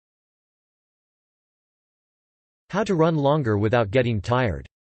How to run longer without getting tired.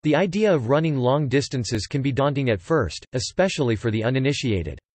 The idea of running long distances can be daunting at first, especially for the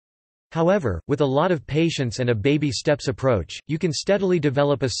uninitiated. However, with a lot of patience and a baby steps approach, you can steadily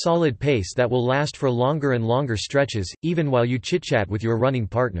develop a solid pace that will last for longer and longer stretches, even while you chit-chat with your running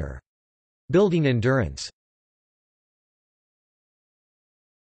partner. Building endurance.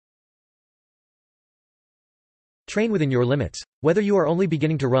 Train within your limits. Whether you are only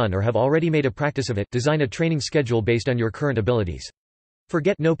beginning to run or have already made a practice of it, design a training schedule based on your current abilities.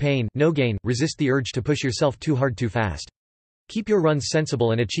 Forget no pain, no gain, resist the urge to push yourself too hard too fast. Keep your runs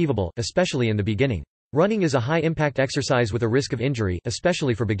sensible and achievable, especially in the beginning. Running is a high-impact exercise with a risk of injury,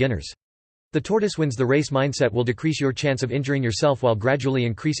 especially for beginners. The tortoise wins the race mindset will decrease your chance of injuring yourself while gradually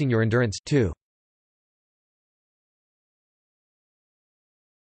increasing your endurance, too.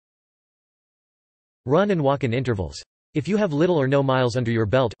 Run and walk in intervals. If you have little or no miles under your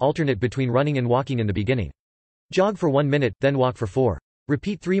belt, alternate between running and walking in the beginning. Jog for 1 minute, then walk for 4.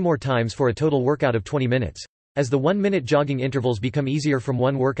 Repeat 3 more times for a total workout of 20 minutes. As the 1-minute jogging intervals become easier from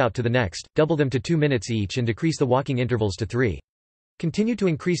one workout to the next, double them to 2 minutes each and decrease the walking intervals to 3. Continue to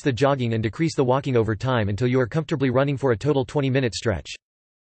increase the jogging and decrease the walking over time until you are comfortably running for a total 20-minute stretch.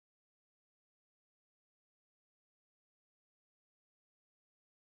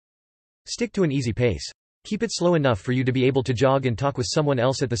 Stick to an easy pace. Keep it slow enough for you to be able to jog and talk with someone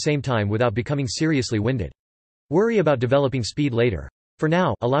else at the same time without becoming seriously winded. Worry about developing speed later. For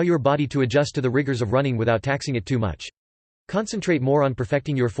now, allow your body to adjust to the rigors of running without taxing it too much. Concentrate more on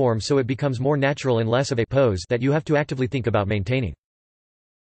perfecting your form so it becomes more natural and less of a pose that you have to actively think about maintaining.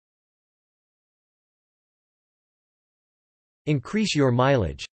 Increase your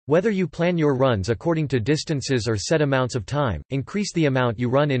mileage. Whether you plan your runs according to distances or set amounts of time, increase the amount you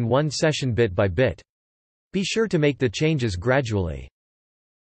run in one session bit by bit. Be sure to make the changes gradually.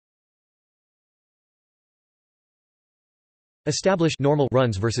 Establish normal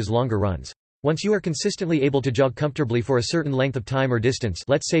runs versus longer runs. Once you are consistently able to jog comfortably for a certain length of time or distance,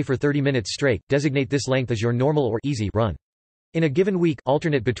 let's say for 30 minutes straight, designate this length as your normal or easy run. In a given week,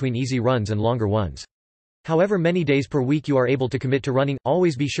 alternate between easy runs and longer ones. However many days per week you are able to commit to running,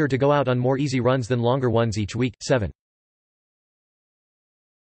 always be sure to go out on more easy runs than longer ones each week. 7.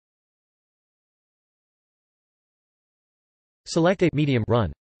 Select a medium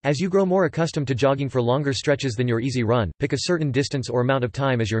run. As you grow more accustomed to jogging for longer stretches than your easy run, pick a certain distance or amount of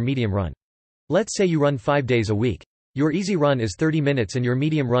time as your medium run. Let's say you run 5 days a week. Your easy run is 30 minutes and your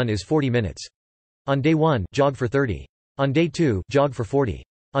medium run is 40 minutes. On day 1, jog for 30. On day 2, jog for 40.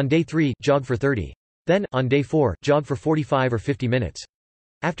 On day 3, jog for 30. Then, on day 4, jog for 45 or 50 minutes.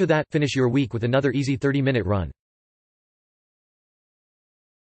 After that, finish your week with another easy 30-minute run.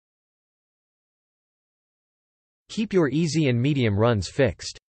 Keep your easy and medium runs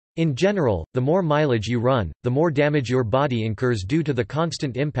fixed. In general, the more mileage you run, the more damage your body incurs due to the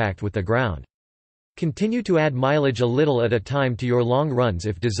constant impact with the ground. Continue to add mileage a little at a time to your long runs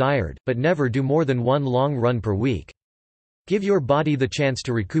if desired, but never do more than one long run per week. Give your body the chance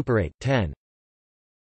to recuperate. 10.